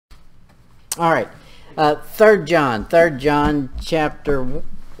All right. 3 John. 3 John chapter,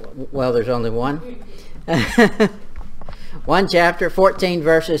 well, there's only one. One chapter, 14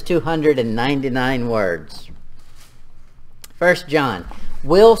 verses, 299 words. 1 John.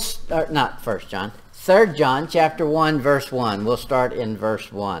 We'll start, not 1 John. 3 John chapter 1 verse 1. We'll start in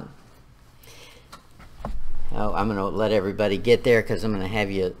verse 1. Oh, I'm going to let everybody get there because I'm going to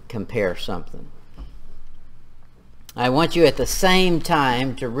have you compare something. I want you at the same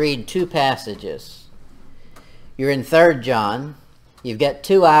time to read two passages. You're in 3 John. You've got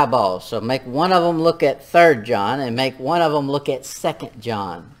two eyeballs, so make one of them look at 3 John and make one of them look at 2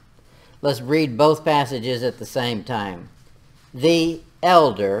 John. Let's read both passages at the same time. The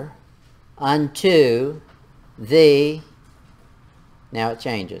elder unto the, now it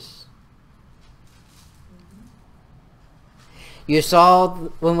changes. You saw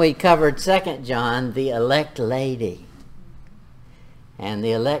when we covered 2 John, the elect lady and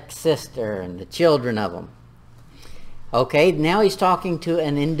the elect sister and the children of them. Okay, now he's talking to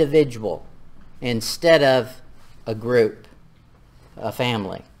an individual instead of a group, a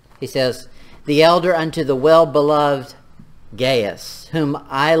family. He says, the elder unto the well-beloved Gaius, whom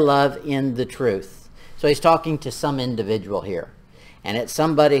I love in the truth. So he's talking to some individual here. And it's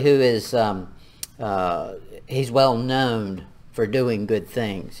somebody who is, he's well known for doing good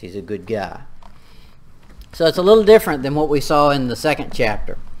things. He's a good guy. So it's a little different than what we saw in the 2nd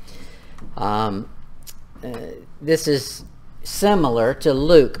chapter. This is similar to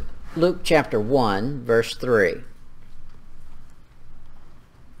Luke chapter 1, verse 3.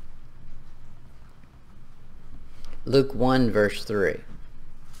 Luke 1, verse 3.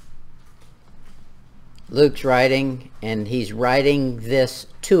 Luke's writing, and he's writing this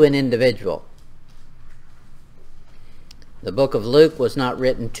to an individual. The book of Luke was not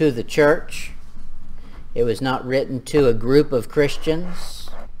written to the church. It was not written to a group of Christians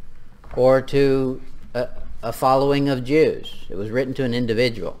or to a following of Jews. It was written to an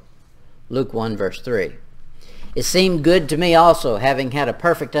individual. Luke 1, verse 3. It seemed good to me also, having had a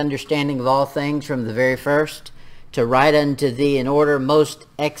perfect understanding of all things from the very first, to write unto thee in order, most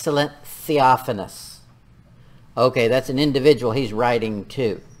excellent Theophilus. Okay, that's an individual he's writing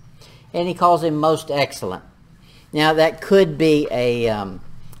to. And he calls him most excellent. Now, that could be a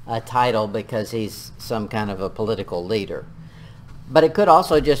title because he's some kind of a political leader. But it could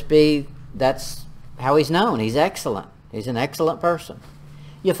also just be that's how he's known. He's excellent. He's an excellent person.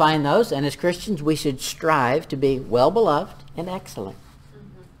 You find those, and as Christians, we should strive to be well-beloved and excellent.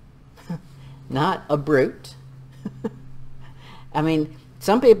 Mm-hmm. Not a brute. I mean,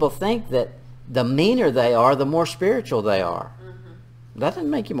 some people think that the meaner they are, the more spiritual they are. Mm-hmm. That doesn't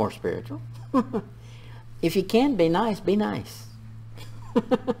make you more spiritual. If you can be nice, be nice.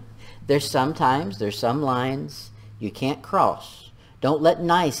 There's some lines you can't cross. Don't let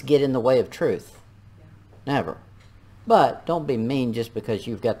nice get in the way of truth. Never. But don't be mean just because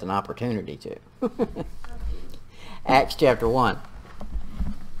you've got an opportunity to. Acts chapter 1.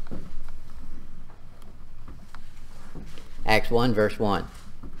 Acts 1, verse 1.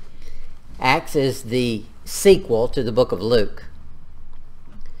 Acts is the sequel to the book of Luke.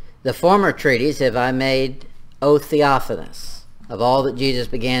 The former treatise have I made, O Theophilus, of all that Jesus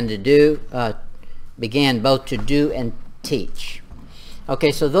began both to do and teach.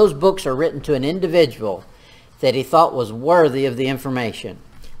 Okay, so those books are written to an individual that he thought was worthy of the information.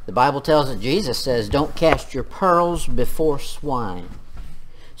 The Bible tells us, Jesus says, don't cast your pearls before swine.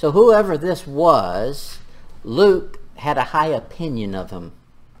 So whoever this was, Luke had a high opinion of him,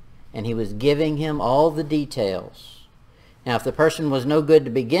 and he was giving him all the details. Now, if the person was no good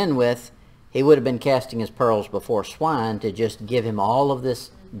to begin with, he would have been casting his pearls before swine to just give him all of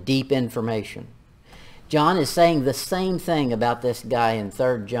this deep information. John is saying the same thing about this guy in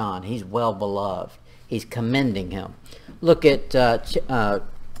 3 John. He's well beloved. He's commending him. Look at, I'm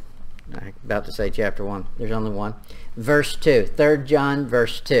about to say chapter 1. There's only one. Verse 2. 3 John,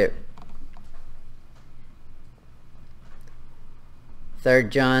 verse 2. 3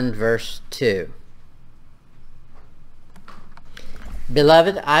 John, verse 2.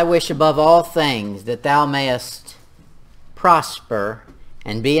 Beloved, I wish above all things that thou mayest prosper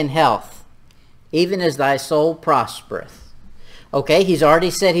and be in health, even as thy soul prospereth. Okay, he's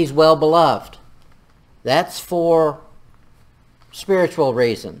already said he's well beloved. That's for spiritual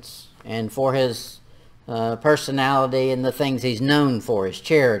reasons and for his personality and the things he's known for, his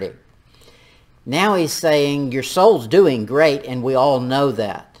charity. Now he's saying your soul's doing great, and we all know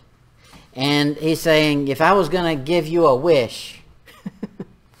that. And he's saying, if I was going to give you a wish,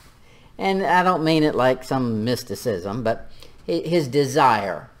 and I don't mean it like some mysticism, but his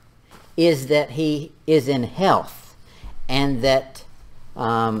desire is that he is in health, and that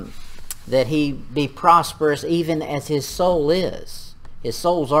that he be prosperous even as his soul is. His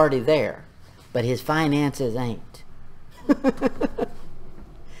soul's already there, but his finances ain't.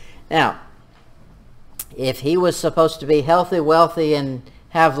 Now, if he was supposed to be healthy, wealthy, and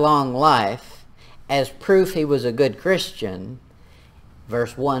have long life, as proof he was a good Christian,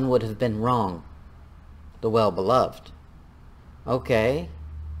 verse 1 would have been wrong. The well-beloved. Okay,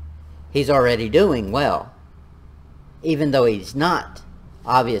 he's already doing well, even though he's not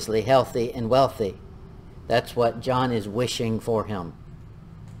obviously healthy and wealthy. That's what John is wishing for him.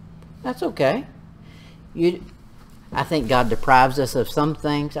 That's okay. I think God deprives us of some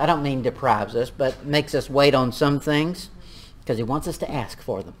things. I don't mean deprives us, but makes us wait on some things because he wants us to ask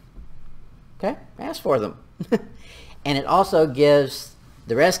for them. Okay? Ask for them. And it also gives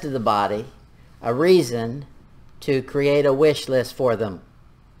the rest of the body a reason to create a wish list for them.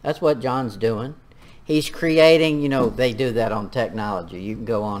 That's what John's doing. He's creating, they do that on technology. You can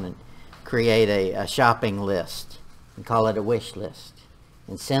go on and create a shopping list and call it a wish list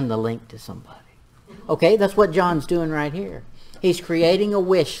and send the link to somebody. Okay, that's what John's doing right here. He's creating a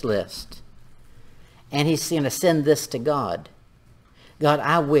wish list. And he's going to send this to God. God,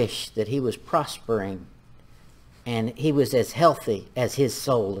 I wish that he was prospering and he was as healthy as his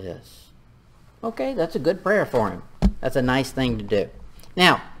soul is. Okay, that's a good prayer for him. That's a nice thing to do.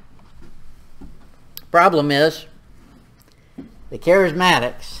 Now, problem is, the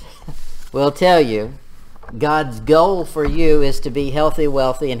charismatics will tell you God's goal for you is to be healthy,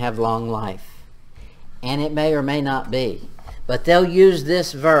 wealthy, and have long life. And it may or may not be. But they'll use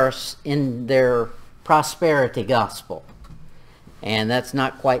this verse in their prosperity gospel. And that's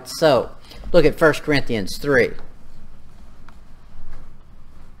not quite so. Look at 1 Corinthians 3.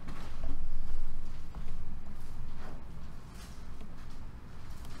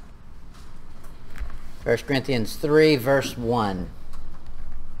 1 Corinthians 3, verse 1.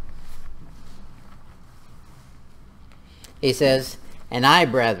 He says, "And I,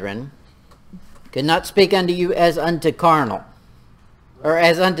 brethren, could not speak unto you as unto carnal, or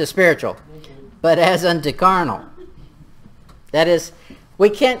as unto spiritual, but as unto carnal." That is, I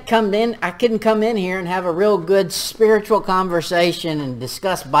couldn't come in here and have a real good spiritual conversation and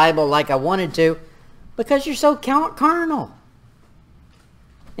discuss Bible like I wanted to, because you're so carnal.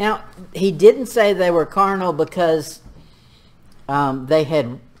 Now, he didn't say they were carnal because they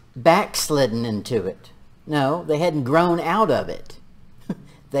had backslidden into it. No, they hadn't grown out of it.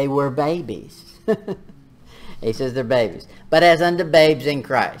 They were babies. He says they're babies. "But as unto babes in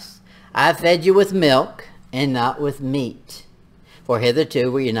Christ, I fed you with milk and not with meat. For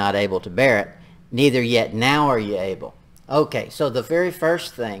hitherto were you not able to bear it, neither yet now are you able." Okay, so the very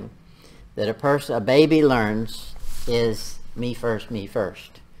first thing that a baby learns is me first, me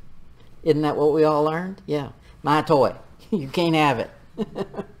first. Isn't that what we all learned? Yeah. My toy. You can't have it.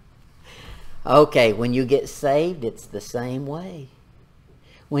 Okay, when you get saved, it's the same way.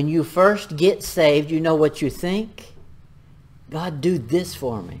 When you first get saved, you know what you think? God, do this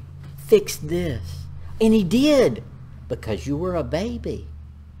for me. Fix this. And he did, because you were a baby.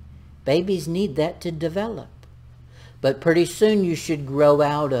 Babies need that to develop. But pretty soon you should grow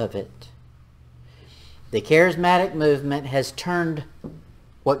out of it. The charismatic movement has turned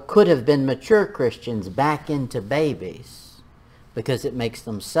what could have been mature Christians back into babies because it makes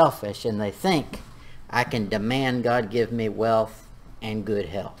them selfish and they think, I can demand God give me wealth and good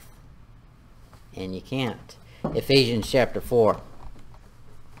health. And you can't. Ephesians chapter 4.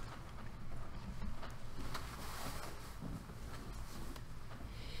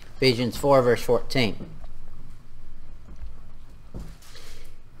 Ephesians 4 verse 14.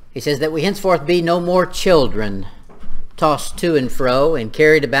 He says that we henceforth be no more children, tossed to and fro, and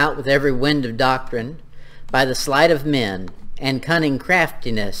carried about with every wind of doctrine, by the sleight of men, and cunning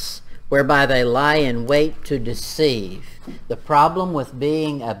craftiness, whereby they lie in wait to deceive. The problem with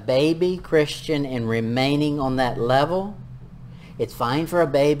being a baby Christian and remaining on that level, it's fine for a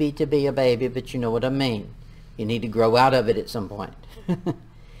baby to be a baby, but you know what I mean. You need to grow out of it at some point.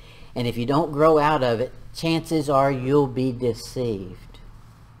 And if you don't grow out of it, chances are you'll be deceived.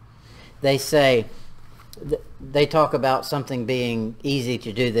 They say, they talk about something being easy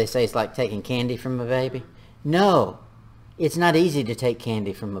to do. They say it's like taking candy from a baby. No, it's not easy to take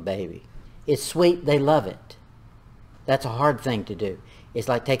candy from a baby. It's sweet, they love it. That's a hard thing to do. It's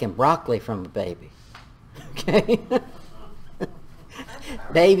like taking broccoli from a baby. Okay?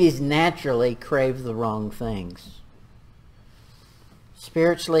 Babies naturally crave the wrong things.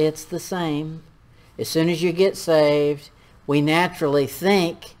 Spiritually, it's the same. As soon as you get saved, we naturally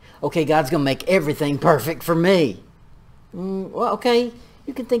think, okay, God's going to make everything perfect for me. Well, okay,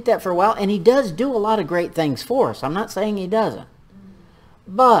 you can think that for a while. And he does do a lot of great things for us. I'm not saying he doesn't.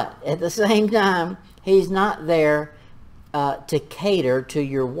 But at the same time, he's not there to cater to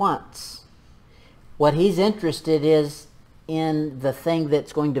your wants. What he's interested is in the thing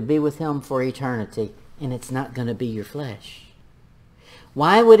that's going to be with him for eternity, and it's not going to be your flesh.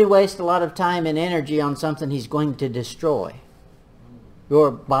 Why would he waste a lot of time and energy on something he's going to destroy?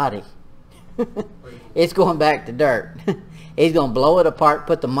 Your body. It's going back to dirt. He's going to blow it apart,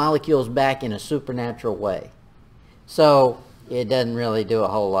 put the molecules back in a supernatural way. So it doesn't really do a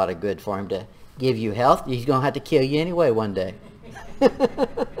whole lot of good for him to give you health. He's going to have to kill you anyway one day.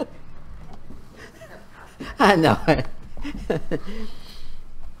 I know it.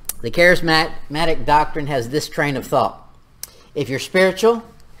 The charismatic doctrine has this train of thought. If you're spiritual,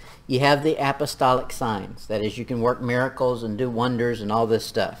 you have the apostolic signs. That is, you can work miracles and do wonders and all this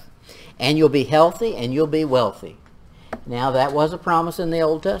stuff. And you'll be healthy and you'll be wealthy. Now, that was a promise in the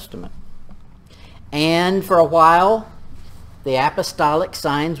Old Testament. And for a while, the apostolic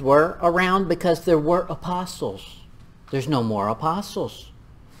signs were around because there were apostles. There's no more apostles.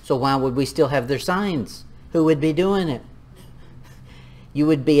 So why would we still have their signs? Who would be doing it? You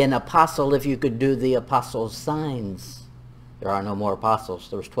would be an apostle if you could do the apostles' signs. There are no more apostles.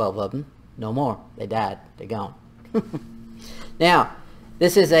 There was 12 of them. No more. They died. They're gone. Now,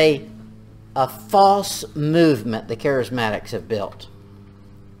 this is a false movement the charismatics have built.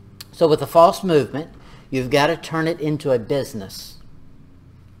 So with a false movement, you've got to turn it into a business.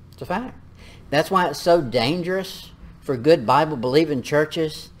 It's a fact. That's why it's so dangerous for good Bible-believing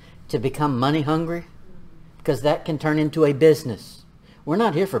churches to become money hungry, because that can turn into a business. We're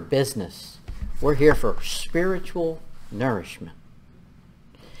not here for business. We're here for spiritual nourishment.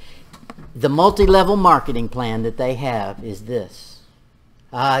 The multi-level marketing plan that they have is this.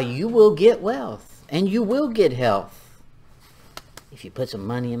 You will get wealth and you will get health if you put some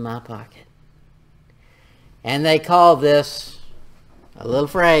money in my pocket. And they call this, a little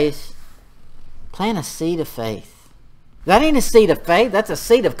phrase, plant a seed of faith. That ain't a seed of faith, that's a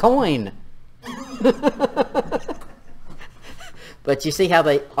seed of coin. But you see how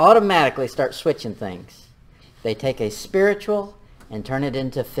they automatically start switching things. They take a spiritual and turn it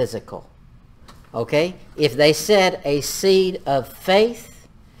into physical. Okay? If they said a seed of faith,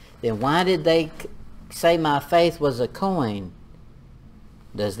 then why did they say my faith was a coin?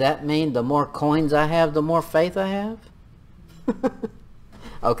 Does that mean the more coins I have, the more faith I have?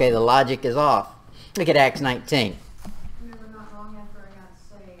 Okay, the logic is off. Look at Acts 19. Remember, not long after I got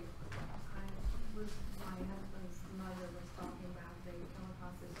saved, my husband's mother was talking about they come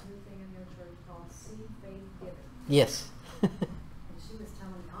across this new thing in their church called seed faith giving. Yes. And she was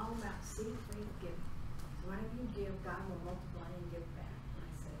telling me all about seed faith giving. So whatever you give, God will multiply and give back. And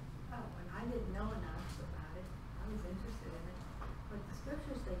I said, oh, and I didn't know enough about it. I was interested in it. But the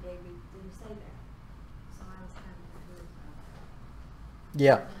scriptures they gave me didn't say that. So I was kind of curious about that.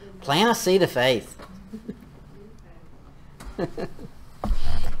 Yeah. Plant a seed of faith.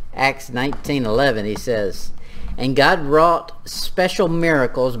 Acts 19:11, he says, and God wrought special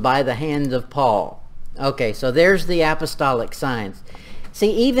miracles by the hands of Paul. Okay, so there's the apostolic signs.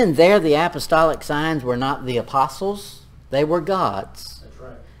 See, even there, the apostolic signs were not the apostles. They were God's. That's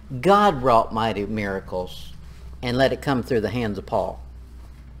right. God wrought mighty miracles and let it come through the hands of Paul.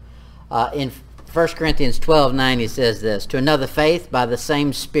 In 1 Corinthians 12:9, he says this, to another faith by the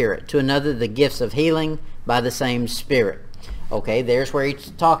same Spirit, to another the gifts of healing by the same Spirit. Okay, there's where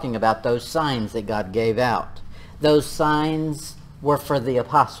he's talking about those signs that God gave out. Those signs were for the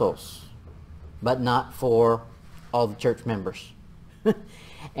apostles, but not for all the church members.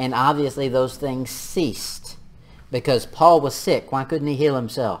 And obviously those things ceased because Paul was sick. Why couldn't he heal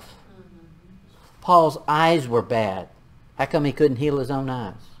himself? Paul's eyes were bad. How come he couldn't heal his own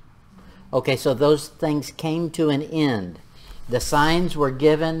eyes? Okay, so those things came to an end. The signs were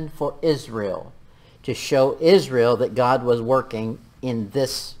given for Israel to show Israel that God was working in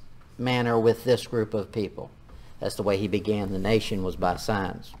this manner with this group of people. That's the way he began the nation, was by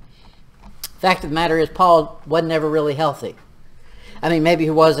signs. Fact of the matter is, Paul wasn't ever really healthy. I mean, maybe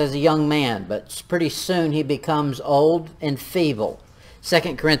he was as a young man, but pretty soon he becomes old and feeble.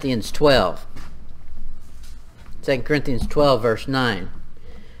 2 Corinthians 12. 2 Corinthians 12, verse 9.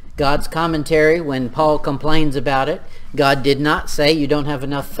 God's commentary, when Paul complains about it, God did not say you don't have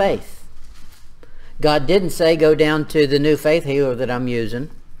enough faith. God didn't say go down to the new faith healer that I'm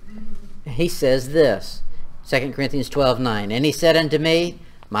using. He says this, 2 Corinthians 12:9, and he said unto me,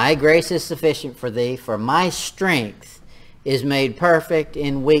 my grace is sufficient for thee, for my strength is made perfect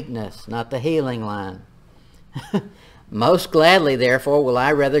in weakness, not the healing line. Most gladly, therefore, will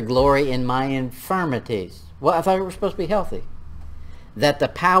I rather glory in my infirmities. Well, I thought we were supposed to be healthy. That the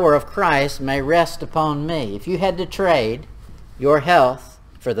power of Christ may rest upon me. If you had to trade your health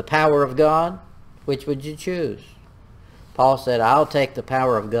for the power of God, which would you choose? Paul said, I'll take the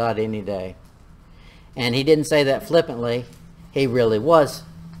power of God any day. And he didn't say that flippantly. He really was,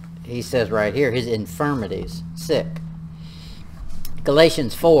 he says right here, his infirmities, sick.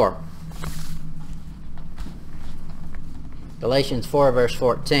 Galatians 4. Galatians 4 verse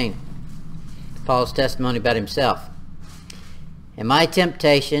 14. Paul's testimony about himself. And my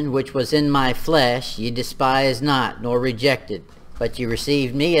temptation, which was in my flesh, ye despised not, nor rejected, but ye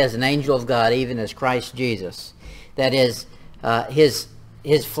received me as an angel of God, even as Christ Jesus. That is, his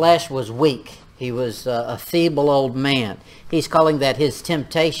flesh was weak. He was a feeble old man. He's calling that his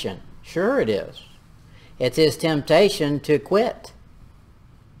temptation. Sure it is. It's his temptation to quit.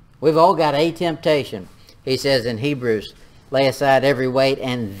 We've all got a temptation. He says in Hebrews, lay aside every weight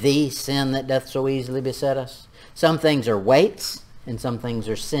and the sin that doth so easily beset us. Some things are weights and some things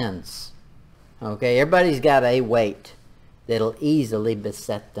are sins. Okay, everybody's got a weight that'll easily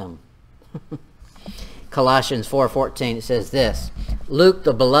beset them. Colossians 4:14, it says this, Luke,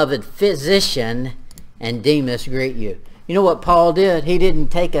 the beloved physician, and Demas greet you. You know what Paul did? He didn't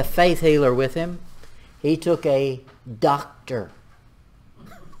take a faith healer with him. He took a doctor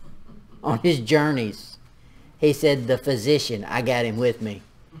on his journeys. He said, the physician, I got him with me.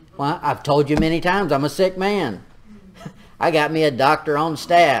 Well, I've told you many times, I'm a sick man. I got me a doctor on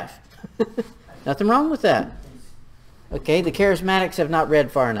staff. Nothing wrong with that. Okay, the charismatics have not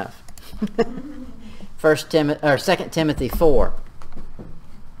read far enough. 2 Timothy 4.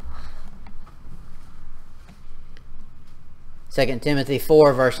 2 Timothy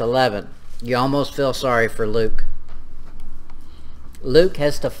 4 verse 11. You almost feel sorry for Luke. Luke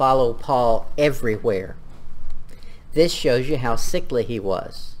has to follow Paul everywhere. This shows you how sickly he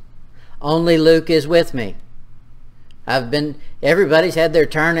was. Only Luke is with me. Everybody's had their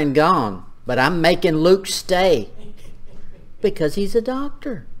turn and gone, but I'm making Luke stay because he's a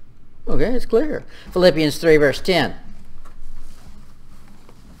doctor. Okay, it's clear. Philippians 3 verse 10.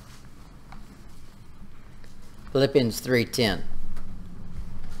 Philippians 3:10.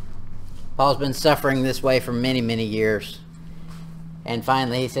 Paul's been suffering this way for many, many years. And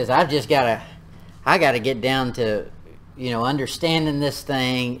finally he says, I got to get down to, understanding this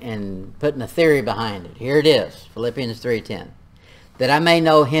thing and putting a theory behind it. Here it is, Philippians 3:10. That I may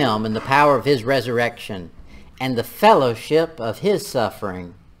know him and the power of his resurrection and the fellowship of his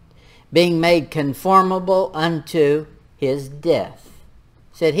suffering, being made conformable unto his death.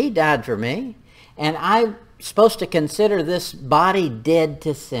 Said he died for me, and I'm supposed to consider this body dead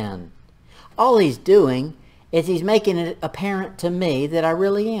to sin. All he's doing is he's making it apparent to me that I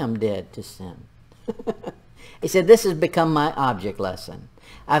really am dead to sin. He said, this has become my object lesson.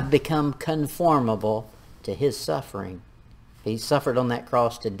 I've become conformable to his suffering. He suffered on that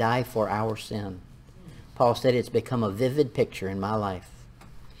cross to die for our sin. Paul said it's become a vivid picture in my life.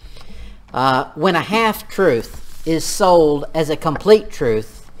 When a half-truth is sold as a complete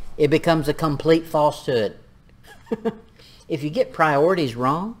truth, it becomes a complete falsehood. If you get priorities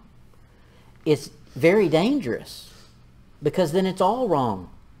wrong, it's very dangerous because then it's all wrong.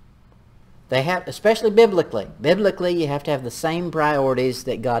 They have, especially biblically. Biblically, you have to have the same priorities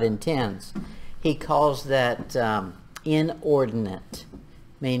that God intends. He calls that inordinate,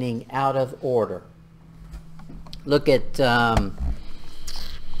 meaning out of order. Look at, I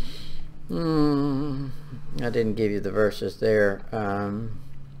didn't give you the verses there. I'm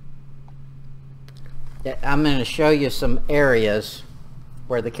going to show you some areas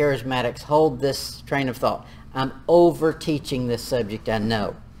where the charismatics hold this train of thought. I'm over teaching this subject, I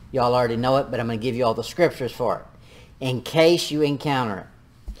know. Y'all already know it, but I'm going to give you all the scriptures for it in case you encounter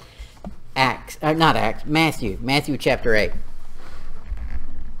it. Matthew chapter 8.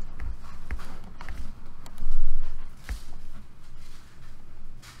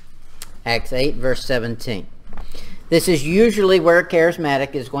 Acts 8 verse 17. This is usually where a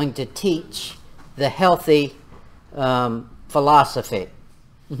charismatic is going to teach the healthy philosophy.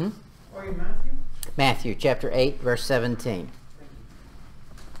 Are you Matthew? Matthew chapter 8 verse 17.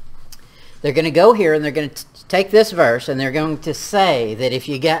 They're going to go here and they're going to take this verse and they're going to say that if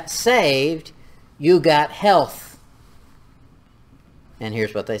you got saved, you got health. And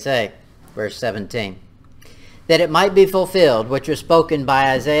here's what they say, verse 17. That it might be fulfilled, which was spoken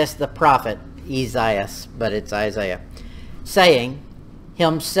by Isaiah the prophet, but it's Isaiah, saying,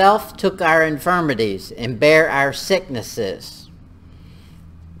 himself took our infirmities and bare our sicknesses.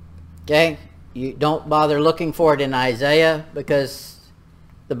 Okay? You don't bother looking for it in Isaiah because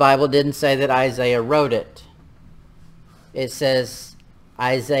the Bible didn't say that Isaiah wrote it. It says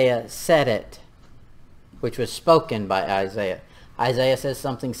Isaiah said it, which was spoken by Isaiah. Isaiah says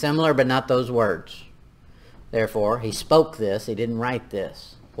something similar, but not those words. Therefore, he spoke this. He didn't write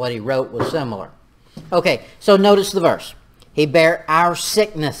this. What he wrote was similar. Okay, so notice the verse. He bare our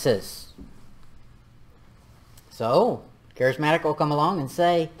sicknesses. So, charismatic will come along and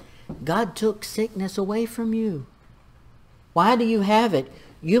say, God took sickness away from you. Why do you have it?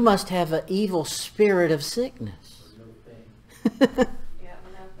 You must have an evil spirit of sickness.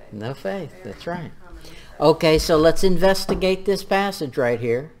 No faith. That's right. Okay, so let's investigate this passage right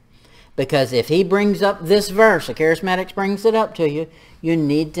here. Because if he brings up this verse, a charismatic brings it up to you, you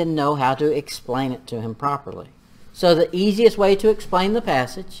need to know how to explain it to him properly. So the easiest way to explain the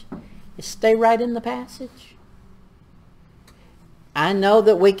passage is stay right in the passage. I know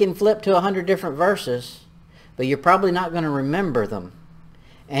that we can flip to 100 different verses, but you're probably not going to remember them.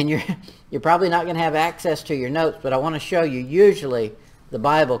 And you're probably not going to have access to your notes, but I want to show you, usually the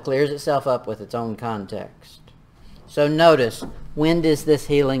Bible clears itself up with its own context. So notice, when does this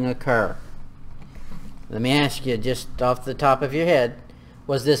healing occur? Let me ask you just off the top of your head,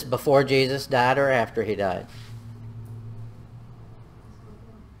 was this before Jesus died or after he died?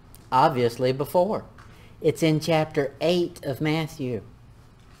 Obviously before. It's in chapter 8 of Matthew.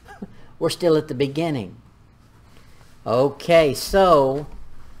 We're still at the beginning. Okay, so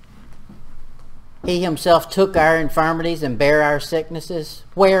he himself took our infirmities and bare our sicknesses.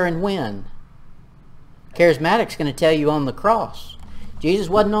 Where and when? Charismatic's going to tell you on the cross. Jesus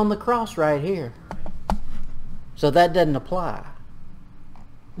wasn't on the cross right here. So that doesn't apply.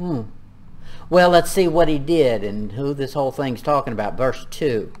 Well, let's see what he did and who this whole thing's talking about. Verse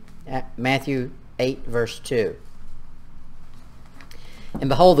 2. Matthew 8, verse 2. And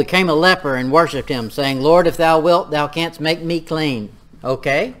behold, there came a leper and worshipped him, saying, Lord, if thou wilt, thou canst make me clean.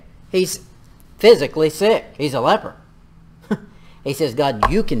 Okay? He's physically sick. He's a leper. He says, God,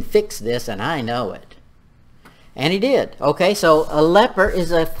 you can fix this, and I know it. And he did. Okay, so a leper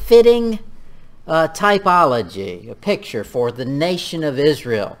is a fitting typology, a picture for the nation of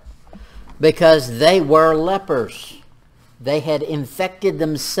Israel, because they were lepers. They had infected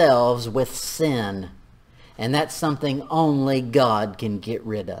themselves with sin, and that's something only God can get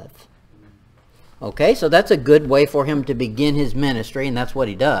rid of. Okay, so that's a good way for him to begin his ministry, and that's what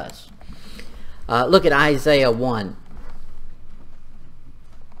he does. Look at Isaiah 1.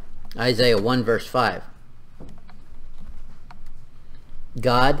 Isaiah 1, verse 5.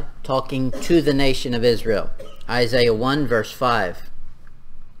 God talking to the nation of Israel. Isaiah 1, verse 5.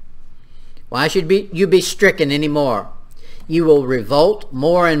 Why should you be stricken any more? You will revolt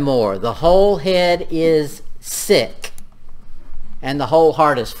more and more. The whole head is sick, and the whole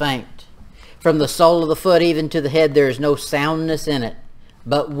heart is faint. From the sole of the foot even to the head there is no soundness in it,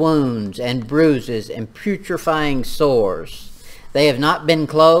 but wounds and bruises and putrefying sores. They have not been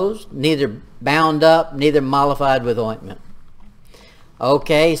closed, neither bound up, neither mollified with ointment.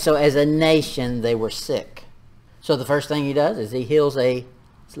 Okay, so as a nation they were sick. So the first thing he does is he heals a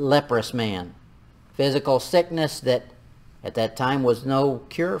leprous man. Physical sickness that at that time was no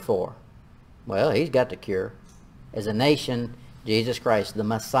cure for. Well, he's got the cure. As a nation, Jesus Christ, the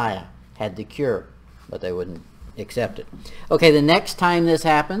Messiah, had the cure, but they wouldn't accept it. Okay, the next time this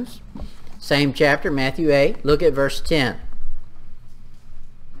happens, same chapter, Matthew 8, look at verse 10.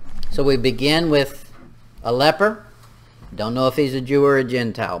 So we begin with a leper. Don't know if he's a Jew or a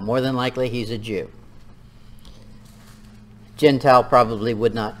Gentile. More than likely he's a Jew. Gentile probably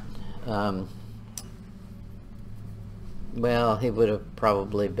would not, well, he would have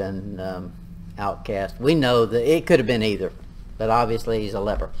probably been outcast. We know that it could have been either, but obviously he's a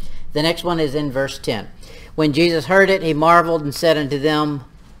leper. The next one is in verse 10. When Jesus heard it, he marveled and said unto them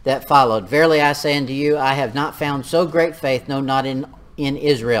that followed, Verily I say unto you, I have not found so great faith, no, not in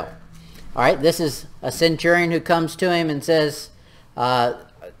Israel. All right, this is a centurion who comes to him and says,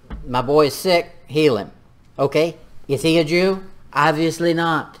 my boy is sick, heal him. Okay, is he a Jew? Obviously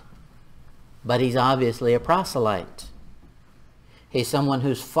not. But he's obviously a proselyte. He's someone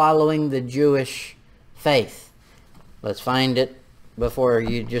who's following the Jewish faith. Let's find it before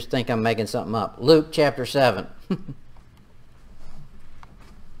you just think I'm making something up. Luke chapter 7.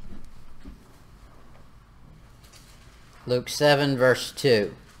 Luke 7, verse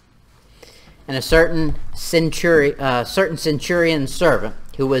 2. And a certain centurion's servant,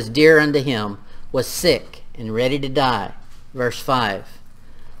 who was dear unto him, was sick and ready to die. Verse 5.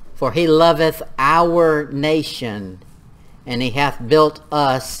 For he loveth our nation, and he hath built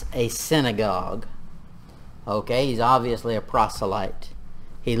us a synagogue. Okay, he's obviously a proselyte.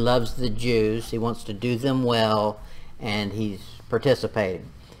 He loves the Jews. He wants to do them well, and he's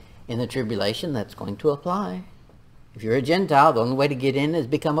participating. In the tribulation, that's going to apply. If you're a Gentile, the only way to get in is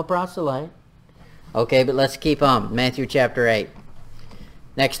become a proselyte. Okay, but let's keep on. Matthew chapter 8.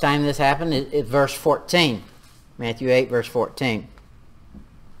 Next time this happened is verse 14. Matthew 8, verse 14.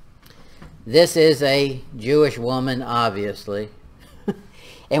 This is a Jewish woman, obviously.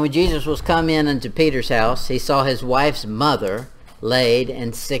 And when Jesus was come in unto Peter's house, he saw his wife's mother laid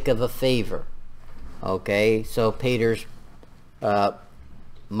and sick of a fever. Okay, so Peter's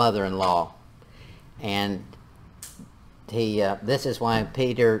mother-in-law. And he this is why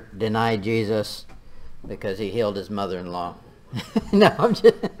Peter denied Jesus, because he healed his mother-in-law. No, I'm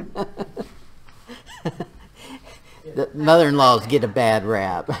just... The mother-in-laws get a bad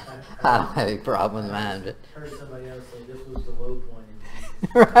rap. I don't have any problem with mine, but... I heard somebody else say this was the low point.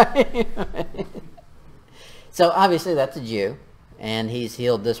 Right. So obviously that's a Jew, and he's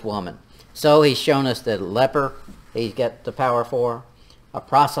healed this woman. So he's shown us that a leper, he's got the power for. A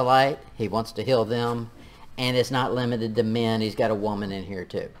proselyte, he wants to heal them. And it's not limited to men, he's got a woman in here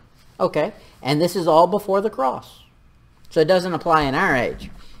too. Okay, and this is all before the cross. So it doesn't apply in our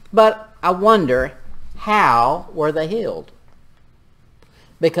age. But I wonder, how were they healed?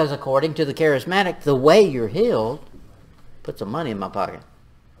 Because according to the charismatic, the way you're healed, put some money in my pocket.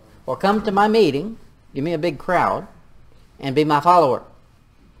 Or come to my meeting, give me a big crowd, and be my follower.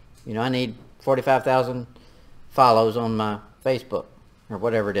 You know, I need 45,000 follows on my Facebook, or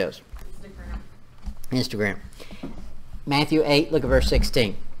whatever it is. Instagram. Matthew 8, look at verse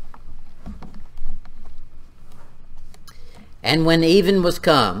 16. And when even was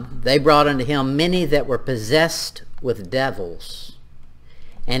come, they brought unto him many that were possessed with devils.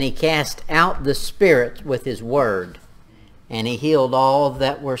 And he cast out the spirits with his word. And he healed all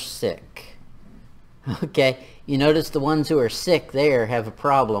that were sick. Okay, you notice the ones who are sick there have a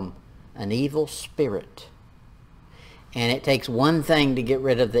problem. An evil spirit. And it takes one thing to get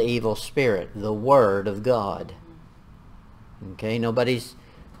rid of the evil spirit. The Word of God. Okay, nobody's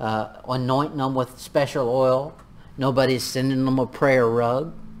anointing them with special oil. Nobody's sending them a prayer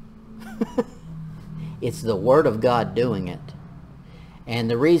rug. It's the Word of God doing it. And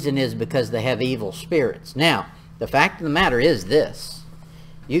the reason is because they have evil spirits. Now, the fact of the matter is this.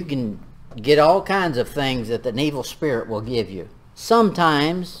 You can get all kinds of things that an evil spirit will give you.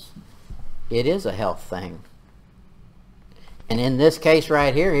 Sometimes it is a health thing. And in this case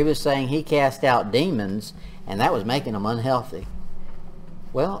right here, he was saying he cast out demons, and that was making them unhealthy.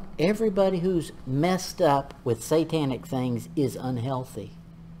 Well, everybody who's messed up with satanic things is unhealthy.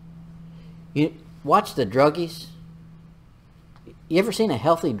 You watch the druggies. You ever seen a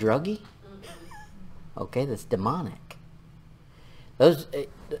healthy druggie? Okay, that's demonic.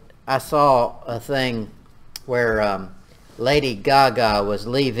 I saw a thing where Lady Gaga was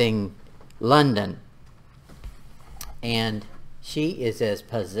leaving London, and she is as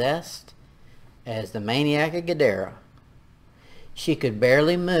possessed as the maniac of Gadara. She could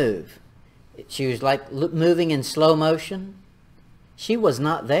barely move. She was like moving in slow motion. She was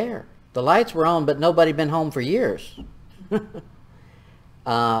not there. The lights were on, but nobody had been home for years.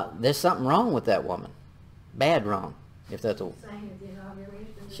 There's something wrong with that woman. Bad wrong, if that's a...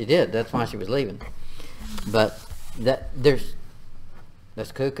 She did. That's why she was leaving. But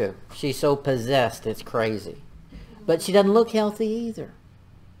that's cuckoo. She's so possessed, it's crazy. But she doesn't look healthy either.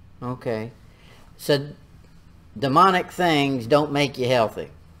 Okay. So demonic things don't make you healthy.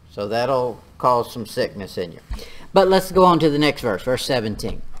 So that'll cause some sickness in you. But let's go on to the next verse, verse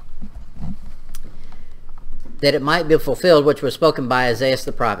 17. That it might be fulfilled which was spoken by Isaiah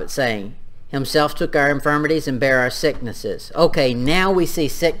the prophet, saying, Himself took our infirmities and bare our sicknesses. Okay, now we see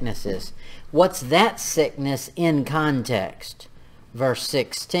sicknesses. What's that sickness in context? Verse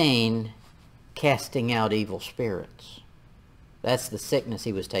 16, casting out evil spirits. That's the sickness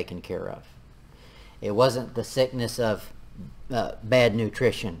he was taking care of. It wasn't the sickness of bad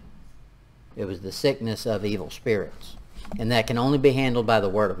nutrition. It was the sickness of evil spirits. And that can only be handled by the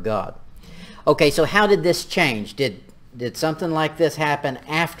Word of God. Okay, so how did this change? Did something like this happen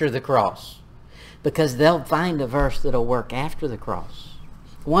after the cross? Because they'll find a verse that'll work after the cross.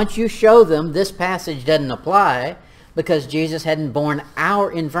 Once you show them this passage doesn't apply, because Jesus hadn't borne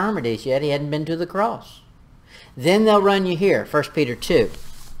our infirmities yet, he hadn't been to the cross. Then they'll run you here, 1 Peter 2.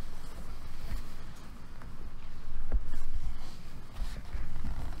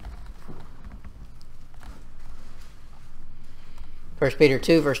 First Peter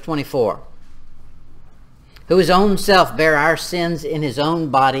 2, verse 24. Who his own self bare our sins in his own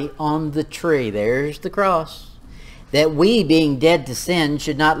body on the tree. There's the cross. That we, being dead to sin,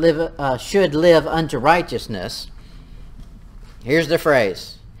 should live unto righteousness. Here's the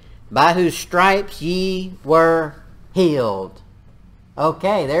phrase. By whose stripes ye were healed.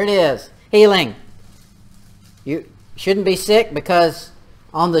 Okay, there it is. Healing. You shouldn't be sick because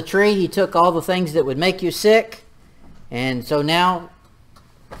on the tree he took all the things that would make you sick. And so now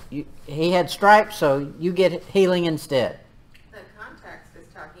he had stripes, so you get healing instead. The context is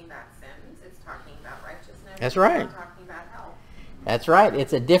talking about sins. It's talking about righteousness. That's right. It's not talking about health. That's right.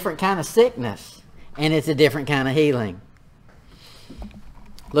 It's a different kind of sickness, and it's a different kind of healing.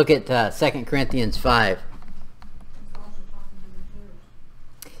 Look at 2 Corinthians 5.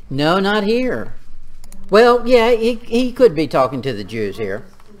 No, not here. Well, yeah, he could be talking to the Jews here.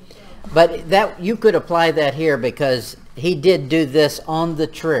 But that you could apply that here because he did do this on the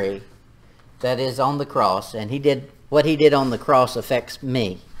tree, that is on the cross, and what he did on the cross affects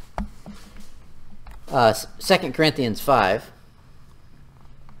me. 2 Corinthians 5.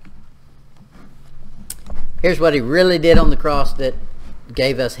 Here's what he really did on the cross that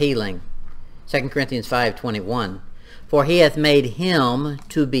gave us healing. 2 Corinthians 5:21. For he hath made him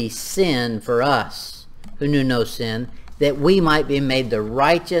to be sin for us, who knew no sin, that we might be made the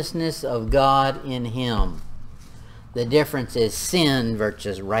righteousness of God in him. The difference is sin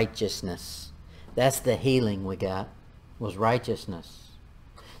versus righteousness. That's the healing we got, was righteousness.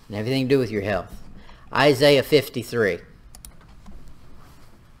 And everything to do with your health. Isaiah 53.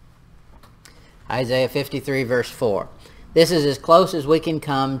 Isaiah 53 verse 4. This is as close as we can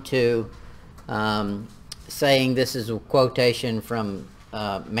come to saying this is a quotation from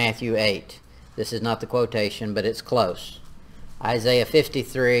Matthew 8. This is not the quotation, but it's close. Isaiah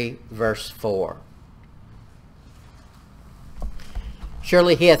 53 verse 4.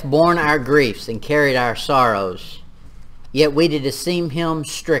 Surely he hath borne our griefs and carried our sorrows. Yet we did esteem him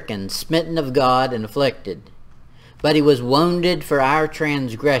stricken, smitten of God, and afflicted. But he was wounded for our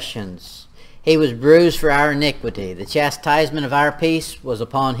transgressions. He was bruised for our iniquity. The chastisement of our peace was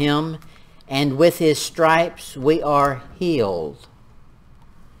upon him, and with his stripes we are healed.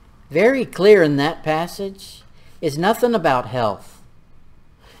 Very clear in that passage is nothing about health.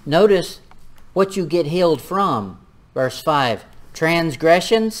 Notice what you get healed from. Verse 5,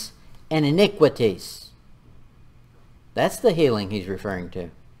 transgressions and iniquities. That's the healing he's referring to.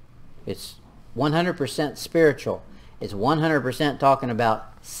 It's 100% spiritual. It's 100% talking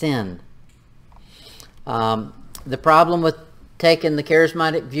about sin. The problem with taking the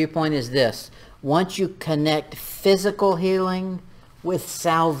charismatic viewpoint is this. Once you connect physical healing with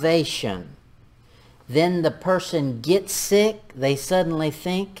salvation, then the person gets sick, they suddenly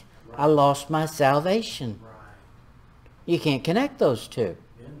think, I lost my salvation. You can't connect those two.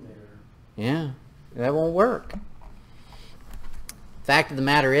 Yeah, that won't work. Fact of the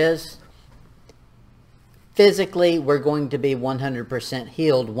matter is, physically we're going to be 100%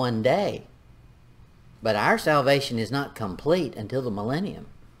 healed one day. But our salvation is not complete until the millennium.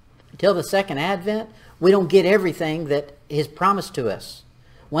 Until the second advent, we don't get everything that is promised to us.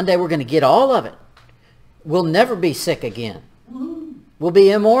 One day we're going to get all of it. We'll never be sick again. We'll be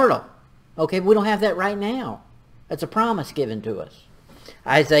immortal. Okay, we don't have that right now. That's a promise given to us.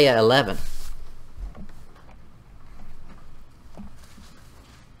 Isaiah 11.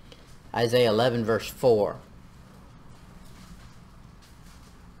 Isaiah 11 verse 4.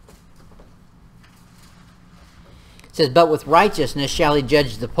 It says, but with righteousness shall he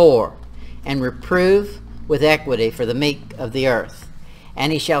judge the poor, and reprove with equity for the meek of the earth.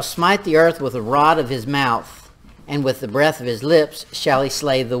 And he shall smite the earth with the rod of his mouth, and with the breath of his lips shall he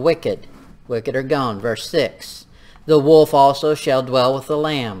slay the wicked. Wicked are gone. Verse 6. The wolf also shall dwell with the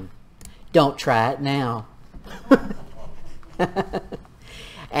lamb. Don't try it now.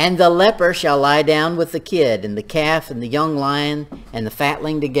 And the leper shall lie down with the kid, and the calf, and the young lion, and the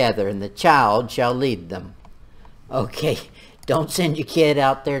fatling together, and the child shall lead them. Okay, don't send your kid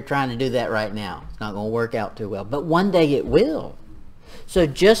out there trying to do that right now. It's not going to work out too well. But one day it will. So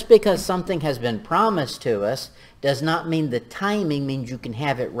just because something has been promised to us does not mean the timing means you can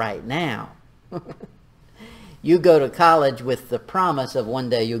have it right now. You go to college with the promise of one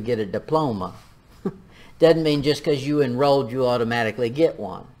day you'll get a diploma. Doesn't mean just because you enrolled you automatically get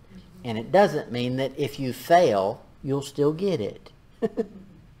one. And it doesn't mean that if you fail, you'll still get it.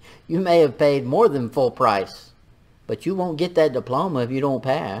 You may have paid more than full price, but you won't get that diploma if you don't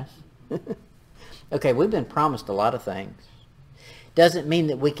pass. Okay, we've been promised a lot of things. Doesn't mean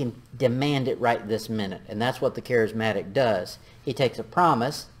that we can demand it right this minute. And that's what the charismatic does. He takes a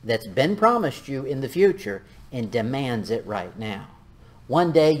promise that's been promised you in the future and demands it right now.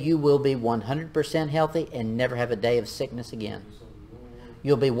 One day you will be 100% healthy and never have a day of sickness again.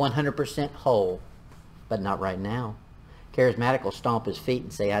 You'll be 100% whole, but not right now. Charismatic will stomp his feet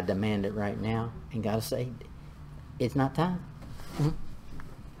and say, I demand it right now. And God will say, it's not time. Oh,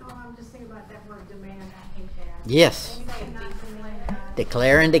 I'm just thinking about that word demand. I hate that. Yes. Not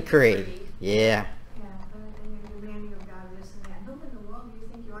Declare and decree. Yeah. Yeah, but then you're demanding of God this and that. Who in the world do you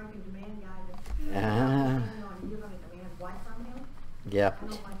think you are to demand God? You're going to demand what from him? Yeah. I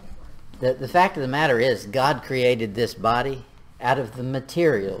don't like that word. The fact of the matter is, God created this body out of the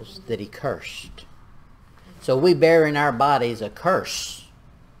materials that he cursed. So we bear in our bodies a curse.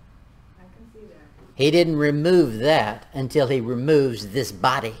 I can see that. He didn't remove that until he removes this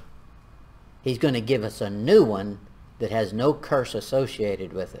body. He's going to give us a new one that has no curse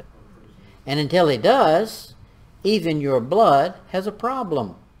associated with it. And until he does, even your blood has a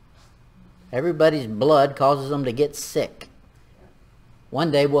problem. Everybody's blood causes them to get sick. One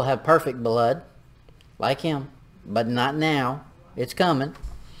day we'll have perfect blood, like him, but not now. It's coming.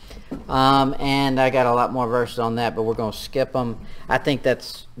 And I got a lot more verses on that, but we're going to skip them. I think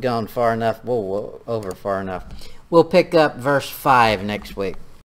that's gone far enough. We'll over far enough. We'll pick up verse 5 next week.